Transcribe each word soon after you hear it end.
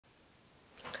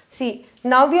See,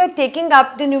 now we are taking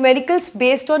up the numericals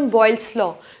based on Boyle's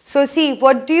law. So see,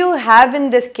 what do you have in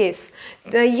this case?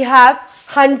 You have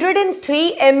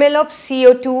 103 ml of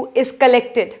CO2 is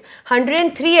collected.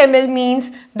 103 ml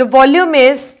means the volume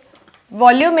is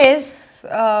V1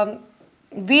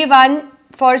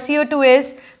 for CO2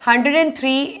 is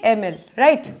 103 ml,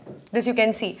 right? This you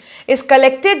can see is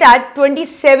collected at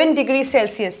 27 degrees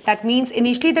Celsius. That means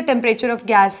initially the temperature of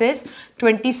gas is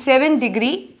 27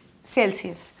 degrees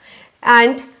Celsius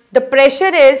and the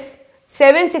pressure is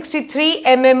 763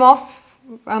 mm of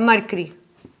mercury,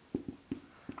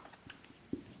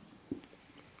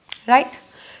 right?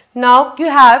 Now you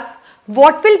have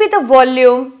what will be the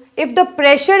volume if the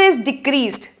pressure is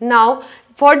decreased. Now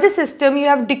for the system you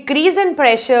have decrease in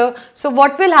pressure, so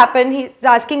what will happen? He is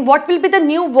asking what will be the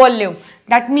new volume.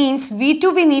 That means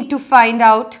V2 we need to find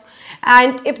out,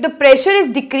 and if the pressure is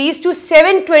decreased to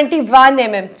 721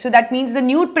 mm, so that means the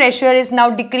new pressure is now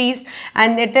decreased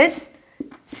and it is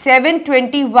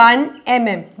 721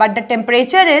 mm, but the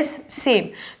temperature is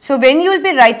same. So when you will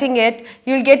be writing it,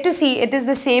 you will get to see it is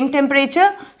the same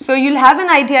temperature. So you will have an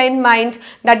idea in mind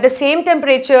that the same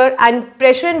temperature and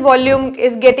pressure and volume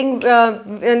is getting,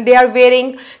 they are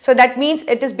varying. So that means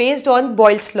it is based on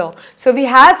Boyle's law. So we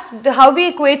have how we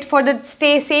equate for the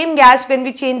same gas when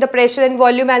we change the pressure and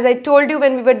volume, as I told you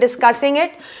when we were discussing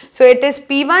it. So it is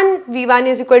P1, V1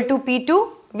 is equal to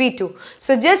P2, V2.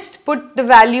 So just put the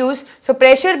values. So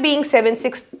pressure being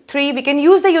 763, we can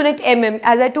use the unit mm,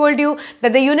 as I told you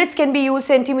that the units can be used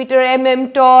centimeter,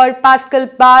 mm, torr, pascal,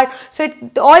 bar. So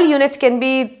all units can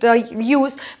be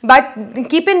used, but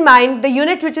keep in mind the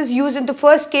unit which is used in the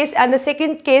first case and the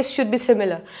second case should be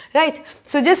similar, right?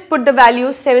 So just put the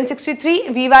values 763,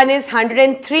 V1 is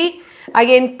 103.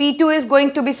 Again P2 is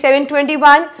going to be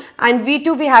 721 and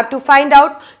V2 we have to find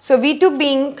out. So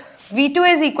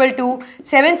V2 is equal to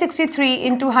 763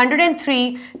 into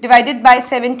 103 divided by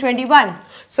 721.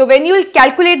 So when you will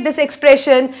calculate this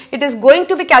expression, it is going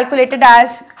to be calculated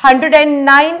as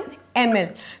 109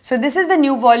 ml. So this is the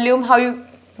new volume, how you,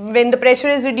 when the pressure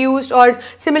is reduced, or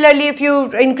similarly if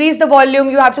you increase the volume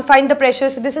you have to find the pressure.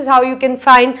 So this is how you can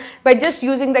find by just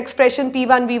using the expression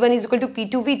P1 V1 is equal to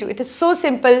P2 V2. It is so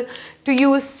simple to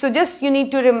use. So just you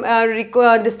need to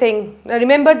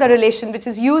remember the relation which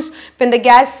is used when the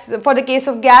gas, for the case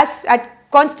of gas at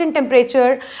constant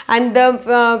temperature and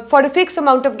the for a fixed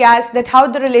amount of gas, that how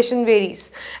the relation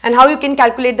varies and how you can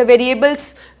calculate the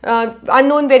variables,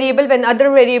 unknown variable when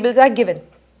other variables are given.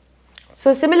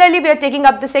 So similarly we are taking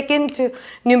up the second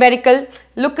numerical.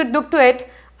 Look to it.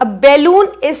 A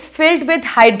balloon is filled with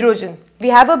hydrogen. We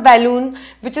have a balloon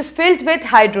which is filled with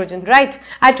hydrogen, right,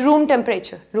 at room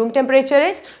temperature. Room temperature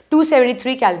is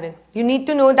 273 Kelvin. You need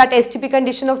to know that STP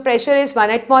condition of pressure is 1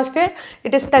 atmosphere.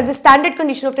 It is the standard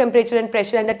condition of temperature and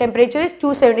pressure, and the temperature is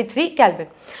 273 Kelvin.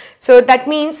 So that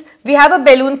means we have a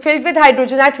balloon filled with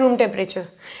hydrogen at room temperature.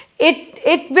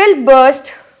 It will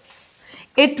burst.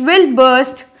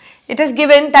 It is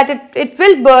given that it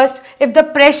will burst if the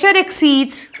pressure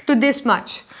exceeds to this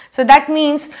much. So that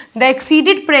means the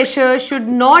exceeded pressure should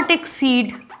not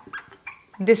exceed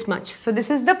this much. So this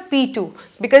is the P2,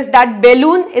 because that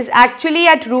balloon is actually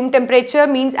at room temperature,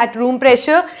 means at room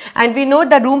pressure, and we know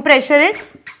the room pressure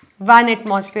is 1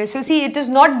 atmosphere. So see, it is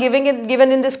not given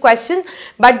in this question,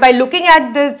 but by looking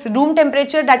at this room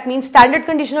temperature, that means standard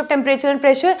condition of temperature and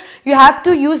pressure, you have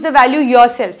to use the value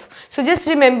yourself. So just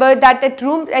remember that at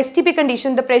room STP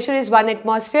condition the pressure is 1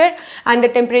 atmosphere and the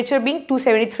temperature being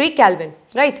 273 Kelvin,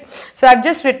 right? So I have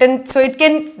just written, so it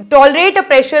can tolerate a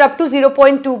pressure up to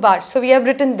 0.2 bar. So we have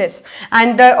written this,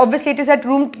 and obviously it is at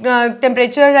room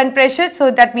temperature and pressure,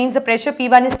 so that means the pressure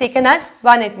P1 is taken as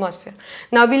 1 atmosphere.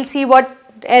 Now we will see what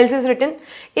else is written.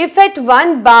 If at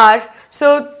 1 bar,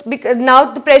 so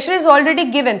now the pressure is already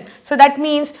given, so that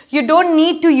means you don't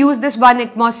need to use this 1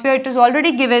 atmosphere, it is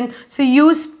already given, so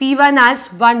use P1 as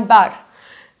 1 bar.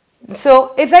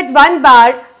 So if at 1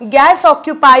 bar gas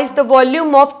occupies the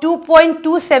volume of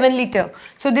 2.27 liter,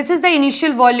 so this is the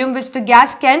initial volume which the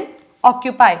gas can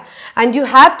occupy, and you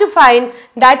have to find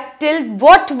that till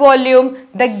what volume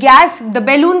the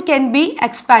balloon can be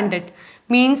expanded,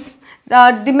 means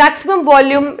the maximum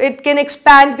volume it can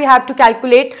expand we have to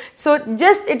calculate. So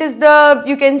just it is the,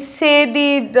 you can say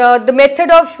the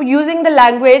method of using the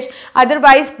language,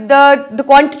 otherwise the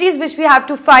quantities which we have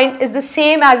to find is the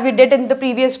same as we did in the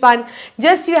previous one.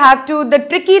 Just you have to, the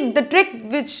trick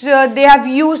which they have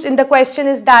used in the question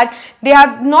is that they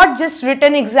have not just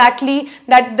written exactly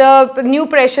that the new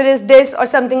pressure is this or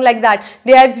something like that.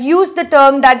 They have used the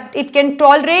term that it can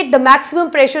tolerate the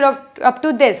maximum pressure of up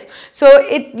to this. So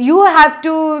you have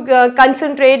to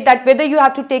concentrate that whether you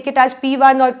have to take it as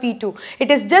P1 or P2.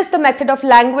 It is just the method of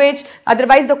language,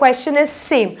 otherwise the question is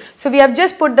same. So we have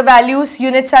just put the values,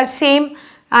 units are same,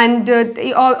 and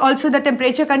also the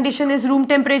temperature condition is room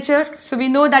temperature. So we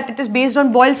know that it is based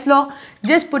on Boyle's law.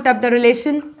 Just put up the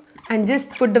relation and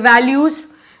just put the values.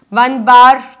 1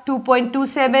 bar,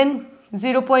 2.27,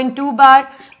 0.2 bar,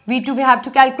 V2 we have to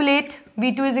calculate.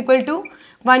 V2 is equal to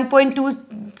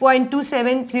 1.27,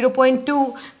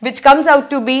 0.2, which comes out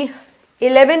to be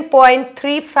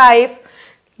 11.35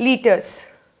 liters.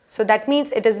 So that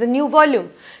means it is the new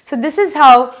volume. So this is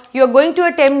how you are going to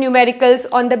attempt numericals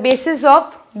on the basis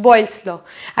of Boyle's law.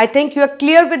 I think you are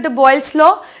clear with the Boyle's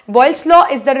law. Boyle's law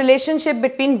is the relationship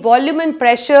between volume and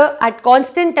pressure at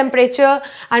constant temperature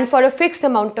and for a fixed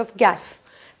amount of gas.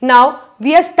 Now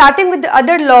we are starting with the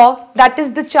other law, that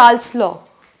is the Charles law.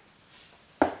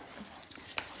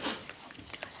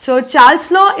 So Charles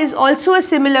law is also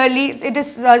similarly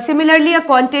a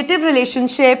quantitative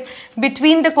relationship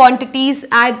between the quantities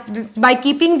by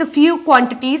keeping the few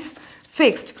quantities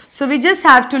fixed. So we just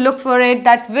have to look for it,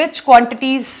 that which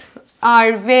quantities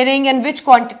are varying and which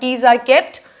quantities are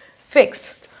kept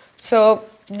fixed. So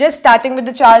just starting with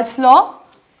the Charles law.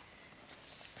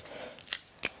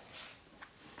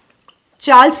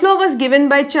 Charles law was given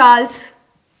by Charles,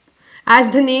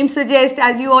 as the name suggests,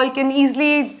 as you all can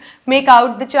easily make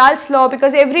out the Charles law,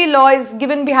 because every law is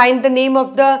given behind the name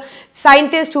of the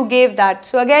scientist who gave that.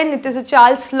 So again, it is a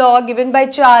Charles law given by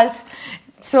Charles.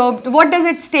 So what does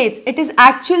it state? It is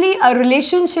actually a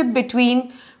relationship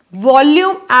between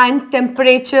volume and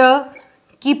temperature,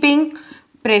 keeping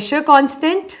pressure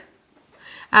constant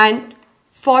and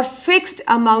for fixed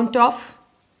amount of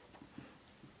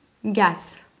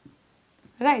gas,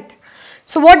 right?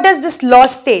 So what does this law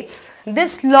states?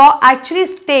 This law actually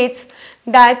states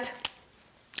that,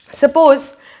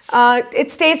 suppose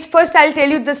it states, first I'll tell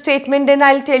you the statement, then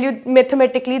I'll tell you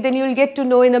mathematically, then you'll get to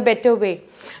know in a better way,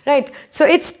 right? So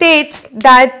it states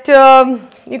that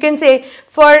you can say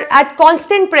for at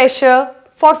constant pressure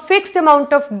for fixed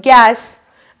amount of gas,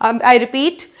 I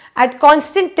repeat, at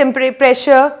constant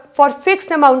pressure for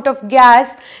fixed amount of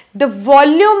gas, the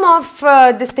volume of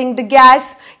the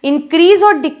gas increase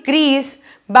or decrease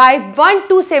by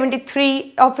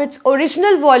 1/273 of its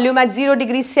original volume at 0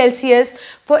 degrees Celsius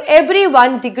for every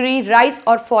 1 degree rise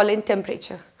or fall in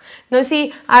temperature. Now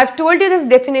see, I have told you this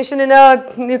definition in a,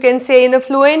 you can say, in a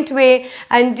fluent way,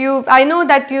 and I know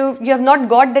that you have not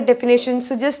got the definition,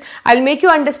 so just I'll make you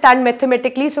understand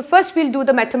mathematically. So first we'll do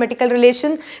the mathematical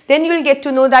relation, then you will get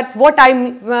to know that what I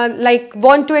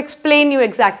want to explain you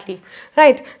exactly,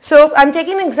 right? So I'm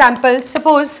taking an example.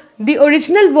 Suppose the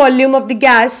original volume of the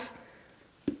gas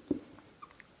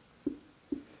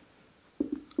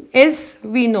is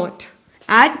V0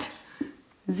 at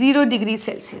 0 degrees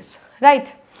Celsius,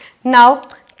 right? Now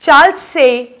Charles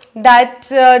say that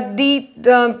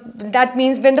that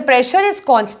means when the pressure is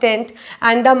constant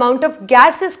and the amount of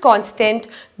gas is constant,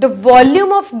 the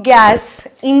volume of gas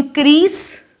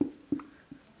increase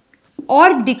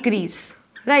or decrease,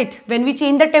 right? When we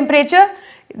change the temperature,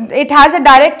 it has a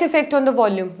direct effect on the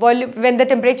volume. When the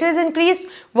temperature is increased,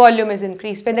 volume is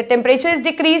increased. When the temperature is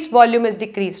decreased, volume is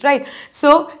decreased, right?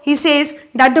 So he says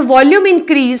that the volume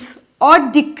increase or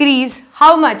decrease,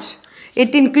 how much?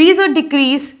 It increase or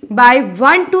decrease by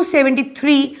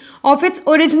 1/273 of its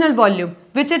original volume,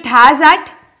 which it has at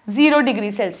 0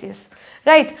 degrees Celsius,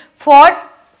 right? For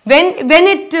when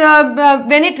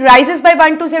it rises by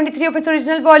 1/273 of its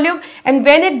original volume, and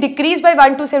when it decreases by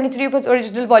 1/273 of its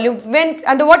original volume, when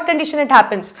under what condition it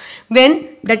happens? When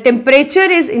the temperature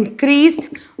is increased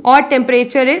or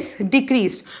temperature is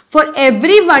decreased. For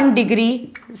every 1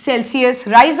 degree Celsius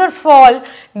rise or fall,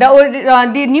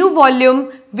 the new volume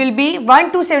will be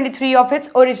 1/273 of its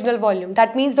original volume.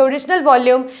 That means the original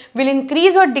volume will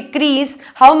increase or decrease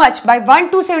how much? By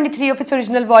 1/273 of its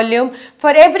original volume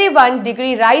for every 1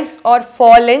 degree rise or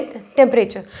fall in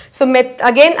temperature. So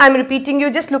again I am repeating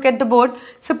you, just look at the board.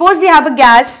 Suppose we have a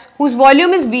gas whose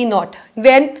volume is V0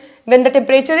 when the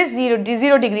temperature is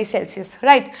 0 degrees Celsius,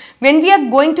 right? When we are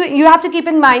going to, you have to keep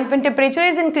in mind, when temperature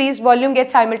is increased, volume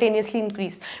gets simultaneously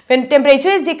increased. When temperature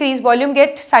is decreased, volume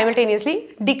gets simultaneously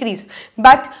decreased.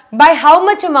 But by how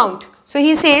much amount? So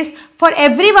he says for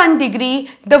every 1 degree,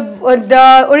 the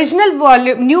original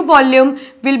volume, new volume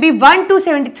will be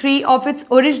 1/273 of its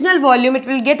original volume. It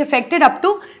will get affected up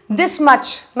to this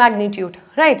much magnitude,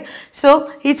 right? So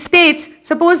it states,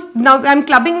 suppose now I am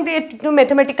clubbing it to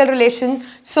mathematical relation.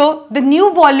 So the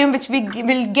new volume which we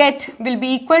will get will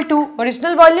be equal to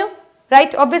original volume,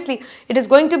 right? Obviously it is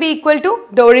going to be equal to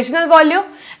the original volume,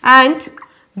 and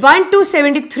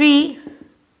 1273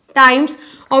 times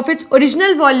of its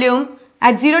original volume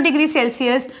at 0 degrees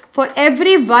Celsius for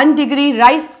every 1 degree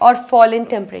rise or fall in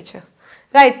temperature.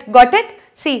 Right, got it?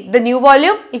 See, the new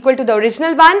volume equal to the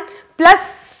original one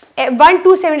plus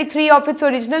 1273 of its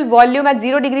original volume at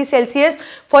 0 degrees Celsius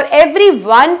for every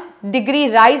 1 degree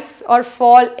rise or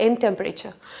fall in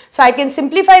temperature. So I can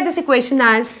simplify this equation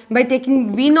as, by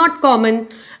taking V naught common,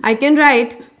 I can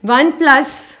write 1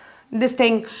 plus this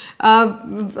thing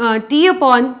T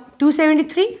upon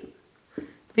 273.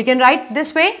 We can write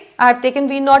this way. I have taken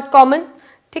V naught common,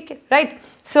 right?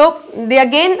 So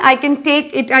again I can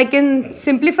take it, I can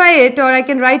simplify it, or I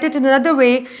can write it in another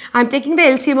way. I am taking the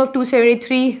LCM of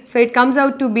 273, so it comes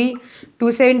out to be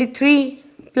 273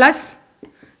 plus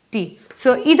T.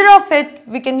 So either of it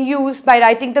we can use by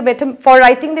writing the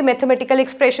mathematical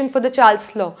expression for the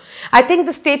Charles law. I think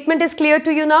the statement is clear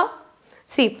to you now.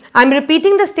 See, I am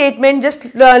repeating the statement,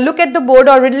 just look at the board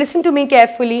or listen to me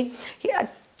carefully.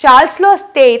 Charles law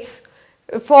states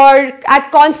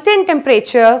at constant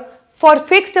temperature for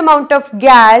fixed amount of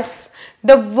gas,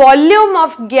 the volume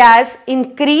of gas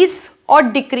increase or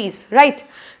decrease, right?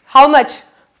 How much?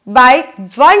 By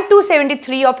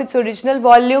 1273 of its original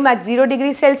volume at 0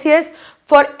 degrees Celsius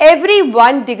for every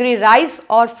 1 degree rise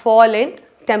or fall in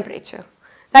temperature,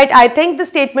 right? I think the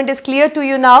statement is clear to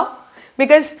you now.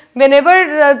 Because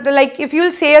whenever like if you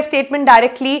will say a statement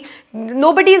directly,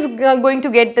 nobody is going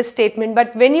to get the statement,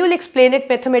 but when you will explain it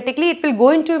mathematically, it will go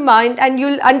into your mind and you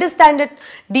will understand it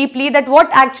deeply, that what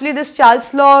actually this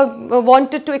Charles law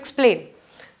wanted to explain,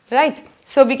 right?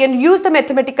 So we can use the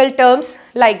mathematical terms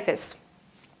like this.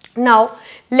 Now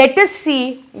let us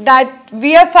see that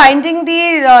we are finding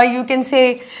the you can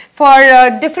say for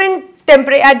different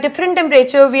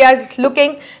temperature we are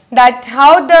looking that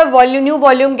how the new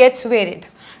volume gets varied.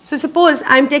 So suppose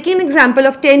I am taking an example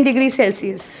of 10 degrees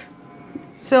Celsius.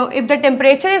 So if the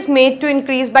temperature is made to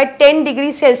increase by 10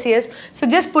 degrees Celsius, so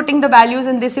just putting the values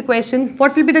in this equation,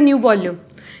 what will be the new volume?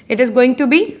 It is going to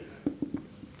be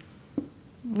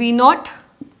V naught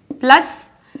plus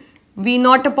V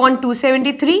naught upon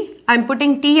 273. I am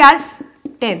putting T as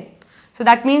 10. So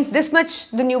that means this much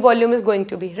the new volume is going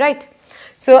to be, right?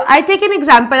 So I take an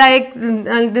example, I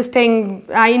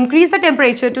increase the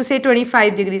temperature to say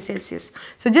 25 degrees Celsius.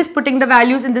 So just putting the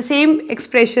values in the same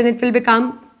expression, it will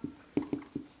become,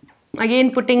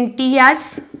 again putting T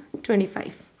as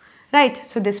 25, right?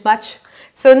 So this much.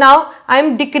 So now I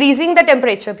am decreasing the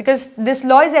temperature, because this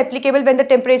law is applicable when the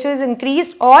temperature is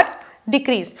increased or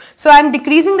decreased. So I am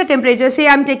decreasing the temperature, say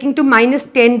I am taking to minus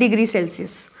 10 degrees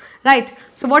Celsius, right?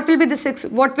 So what will be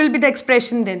the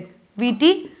expression then?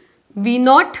 Vt V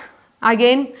naught,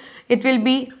 again it will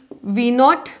be V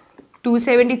naught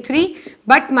 273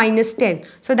 but minus 10.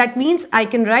 So that means I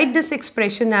can write this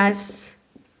expression as,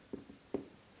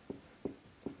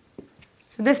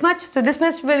 so this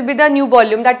much will be the new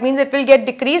volume. That means it will get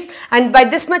decreased, and by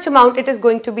this much amount it is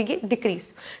going to be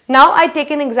decreased. Now I take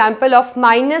an example of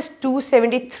minus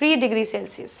 273 degrees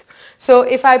Celsius. So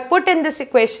if I put in this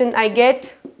equation, I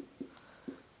get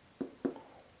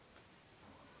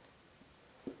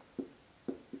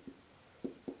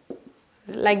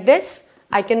like this.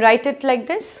 I can write it like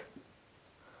this,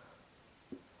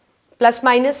 plus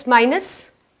minus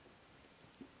minus.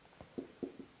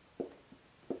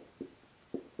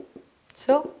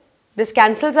 So this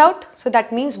cancels out, so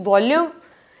that means volume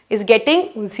is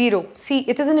getting 0. See,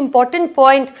 it is an important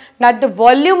point that the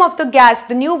volume of the gas,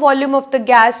 the new volume of the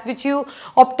gas which you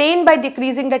obtain by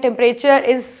decreasing the temperature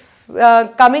is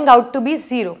coming out to be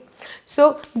 0.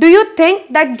 So do you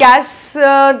think that gas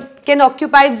can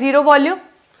occupy 0 volume?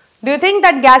 Do you think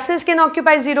that gases can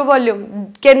occupy 0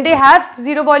 volume? Can they have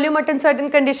 0 volume at certain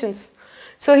conditions?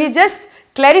 So he just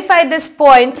clarified this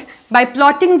point by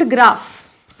plotting the graph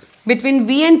between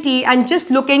V and T and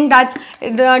just looking that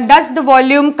does the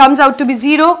volume comes out to be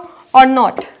 0 or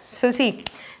not. So see,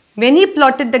 when he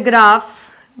plotted the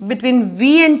graph between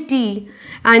V and T,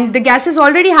 and the gases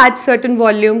already had certain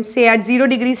volume, say at 0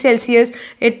 degrees Celsius,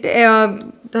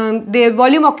 the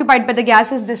volume occupied by the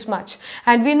gas is this much,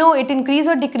 and we know it increased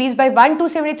or decreased by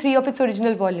 1273 of its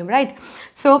original volume, right?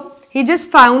 So he just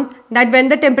found that when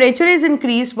the temperature is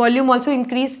increased, volume also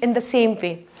increased in the same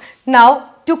way. Now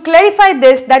to clarify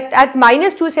this, that at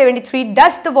minus 273,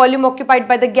 does the volume occupied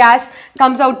by the gas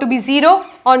comes out to be 0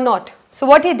 or not? So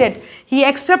what he did, he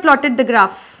extra plotted the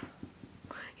graph.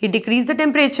 He decreased the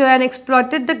temperature and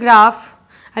plotted the graph.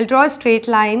 I'll draw a straight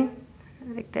line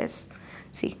like this.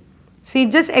 See. So he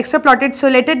just extra plotted, so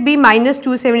let it be minus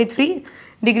 273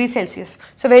 degrees Celsius.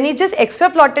 So when he just extra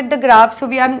plotted the graph, so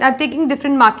I'm taking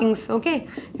different markings, okay?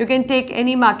 You can take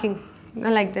any marking.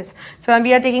 like this. So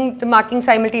we are taking the marking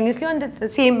simultaneously on the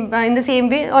same in the same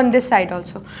way on this side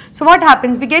also. So what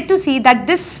happens? We get to see that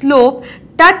this slope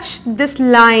touch this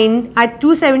line at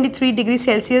 273 degrees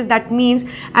Celsius. That means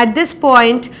at this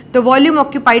point the volume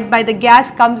occupied by the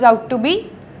gas comes out to be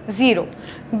 0.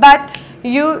 But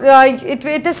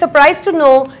it is surprised to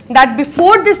know that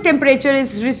before this temperature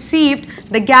is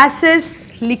received, the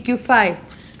gases liquefy.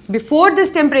 Before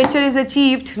this temperature is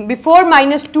achieved, before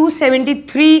minus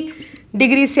 273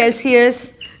 degrees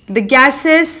Celsius, the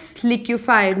gases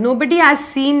liquefy. Nobody has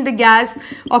seen the gas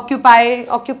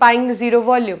occupying the 0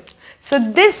 volume. So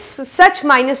this such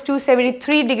minus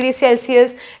 273 degrees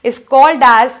Celsius is called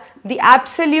as the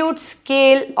absolute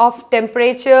scale of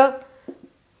temperature,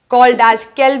 called as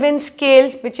Kelvin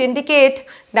scale, which indicate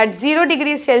that 0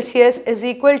 degrees Celsius is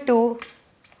equal to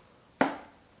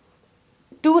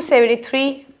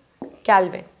 273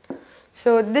 Kelvin.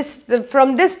 So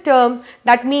from this term,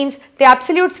 that means the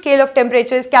absolute scale of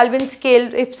temperature is Kelvin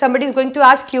scale. If somebody is going to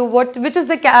ask you which is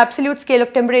the absolute scale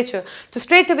of temperature, so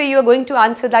straight away you are going to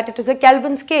answer that it is a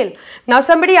Kelvin scale. Now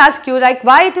somebody asks you like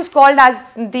why it is called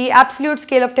as the absolute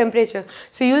scale of temperature.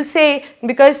 So you will say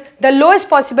because the lowest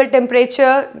possible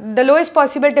temperature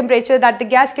that the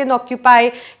gas can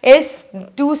occupy is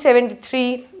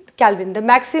 273 Kelvin. The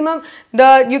maximum,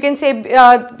 you can say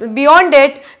beyond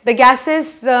it, the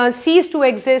gases cease to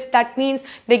exist. That means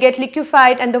they get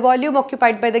liquefied and the volume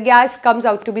occupied by the gas comes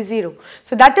out to be 0.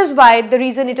 So that is why the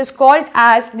reason it is called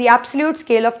as the absolute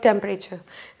scale of temperature.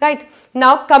 Right.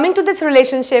 Now coming to this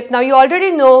relationship, now you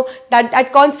already know that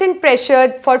at constant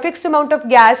pressure for fixed amount of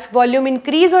gas, volume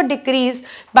increase or decrease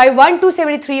by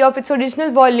 1/273 of its original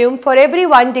volume for every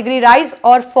 1 degree rise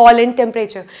or fall in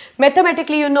temperature.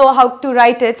 Mathematically you know how to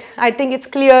write it. I think it's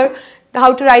clear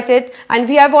how to write it, and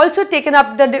we have also taken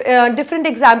up the different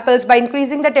examples by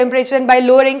increasing the temperature and by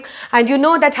lowering, and you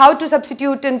know that how to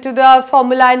substitute into the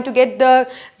formula and to get the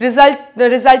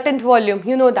resultant volume,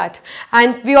 you know that.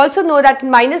 And we also know that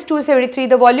minus 273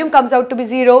 the volume comes out to be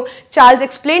 0. Charles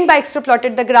explained by extra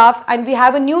plotted the graph, and we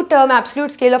have a new term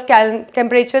absolute scale of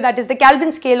temperature, that is the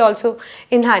Kelvin scale, also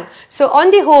in hand. So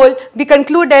on the whole we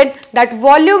concluded that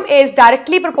volume is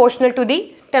directly proportional to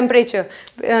the temperature.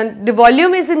 The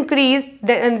volume is increased,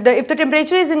 if the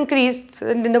temperature is increased,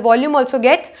 then the volume also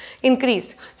get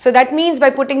increased. So that means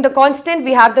by putting the constant,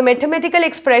 we have the mathematical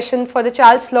expression for the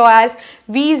Charles law as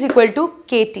V is equal to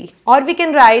KT, or we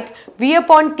can write V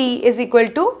upon T is equal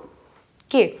to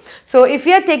K. So if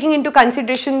we are taking into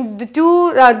consideration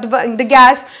the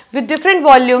gas with different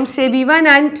volumes, say V1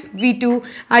 and V2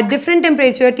 at different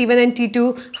temperature T1 and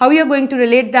T2, how you are going to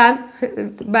relate them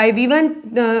by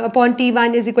V1 upon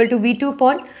T1 is equal to V2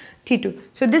 upon T2.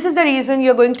 So this is the reason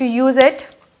you are going to use it.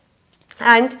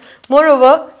 And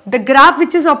moreover, the graph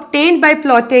which is obtained by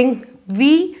plotting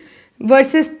V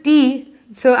versus T,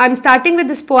 so I am starting with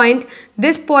this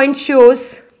point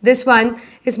shows this one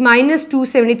is minus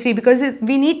 273, because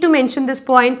we need to mention this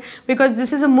point because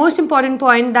this is the most important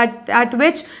point, that at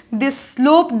which this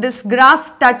slope, this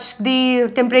graph touch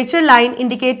the temperature line,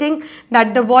 indicating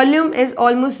that the volume is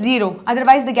almost 0.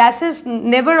 Otherwise the gases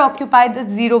never occupy the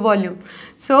 0 volume.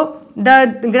 So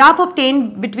the graph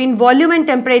obtained between volume and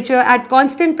temperature at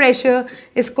constant pressure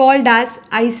is called as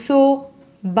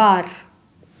isobar.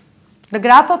 The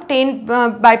graph obtained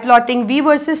by plotting V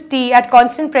versus T at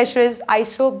constant pressure is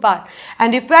isobar.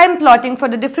 And if I am plotting for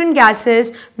the different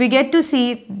gases, we get to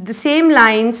see the same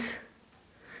lines,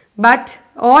 but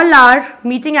all are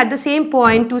meeting at the same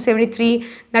point 273.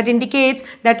 That indicates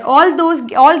that all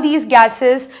these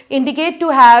gases indicate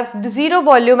to have the 0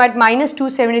 volume at minus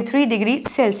 273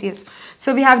 degrees Celsius.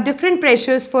 So we have different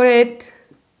pressures for it.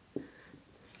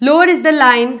 Lower is the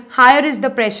line, higher is the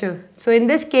pressure. So in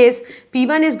this case,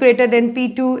 P1 is greater than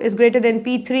P2 is greater than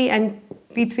P3, and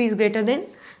P3 is greater than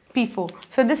P4.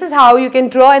 So this is how you can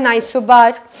draw an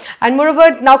isobar. And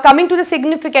moreover, now coming to the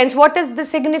significance, what is the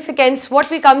significance?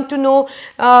 What we come to know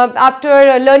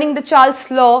after learning the Charles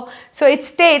law. So it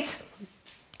states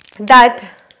that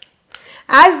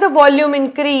as the volume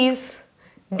increase,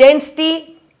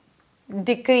 density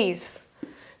decrease.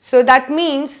 So that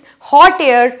means hot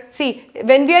air, see,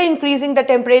 when we are increasing the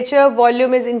temperature,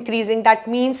 volume is increasing. That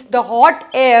means the hot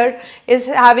air is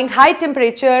having high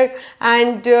temperature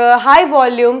and high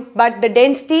volume, but the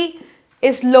density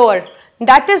is lower.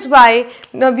 That is why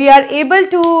we are able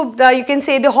to, you can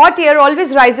say the hot air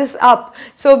always rises up.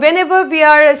 So whenever we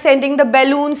are sending the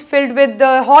balloons filled with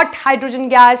the hot hydrogen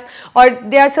gas, or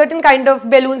there are certain kind of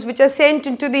balloons which are sent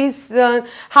into these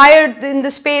higher in the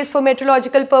space for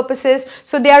meteorological purposes,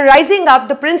 so they are rising up.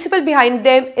 The principle behind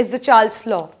them is the Charles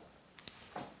law.